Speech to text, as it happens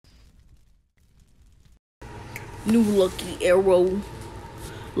New lucky arrow.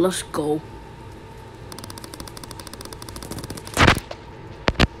 Let's go.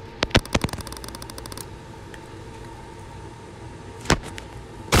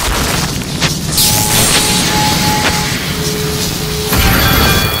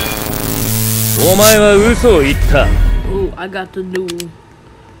 Oh, I got the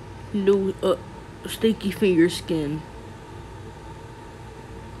new sticky finger skin.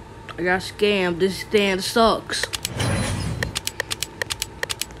 I got scammed. This stand sucks.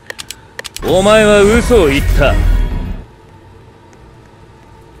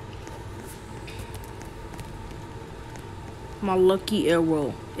 My lucky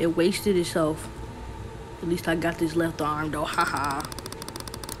arrow. It wasted itself. At least I got this left arm though. Haha.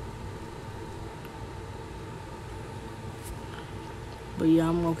 But yeah,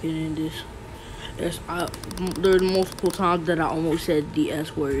 I'm looking in this. There's multiple times that I almost said the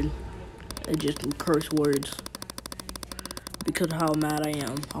S word. It just curse words. Because of how mad I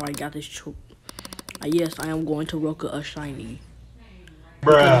am. How I got this choke. Yes, I am going to rock a shiny.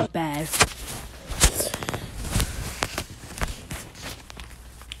 Bruh. Bad.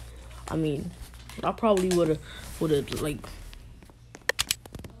 I mean, I probably would've like.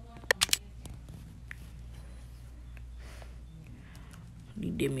 They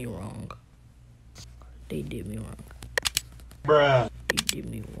did me wrong. They did me wrong. Bruh. They did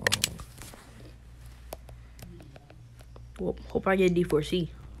me wrong. Well, hope I get D4C.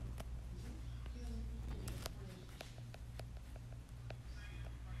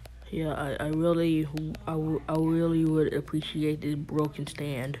 Yeah, I really would appreciate this broken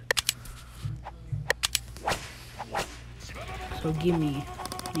stand. So give me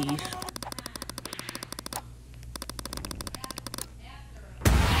these.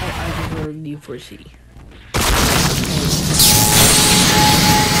 I deserve D4C.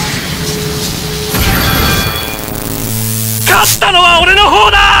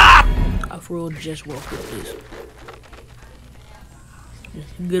 I feel just walk with this.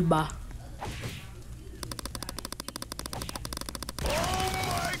 Goodbye.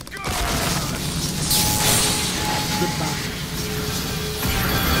 Goodbye.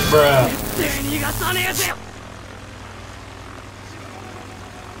 Bruh. This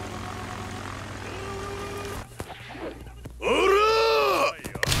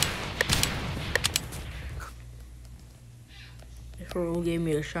gave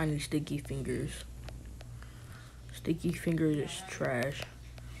me a shiny sticky fingers. Sticky fingers is trash.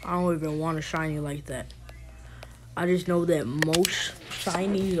 I don't even want a shiny like that. I just know that most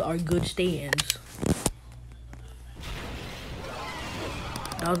shinies are good stands.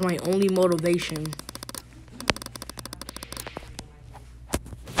 That was my only motivation.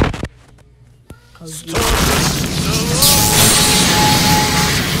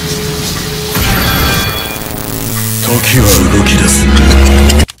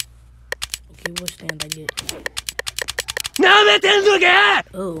 Okay, what stand I get?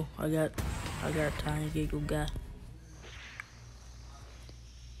 Oh, I got Tiny Giggle guy.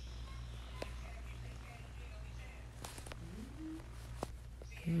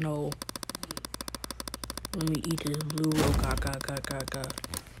 No. Let me eat this blue roll.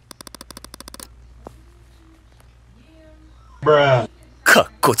 Bruh. かっ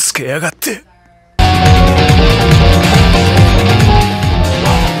こつけやがって。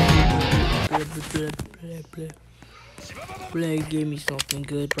Play, give me something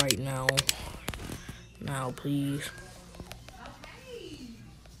good right now. Now, please.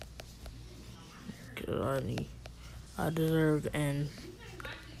 Cause I deserve and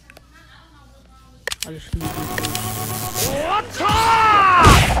I just need this.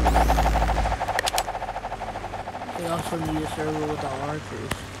 They also need a server with the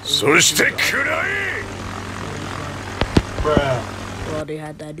archers. Bruh. Well, they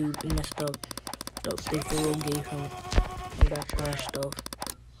had that dude messed up. They full gave him all that trash stuff.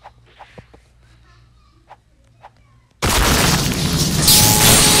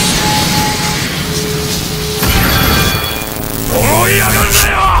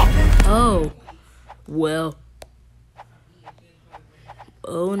 Oh, well.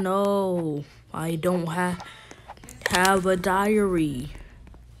 Oh no, I don't have a diary.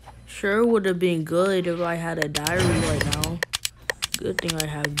 Sure would have been good if I had a diary right now. Good thing I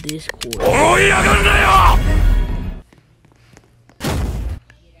have Discord.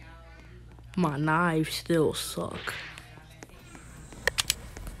 My knives still suck.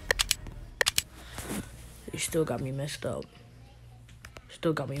 It still got me messed up.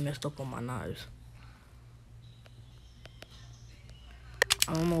 Still got me messed up on my knives.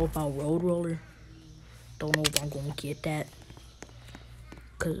 I don't know about Road Roller. Don't know if I'm gonna get that.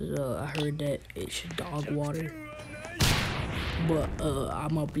 Cause I heard that it should dog water. But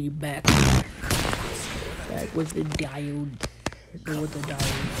I'm gonna be back with the diode. With the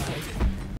diode.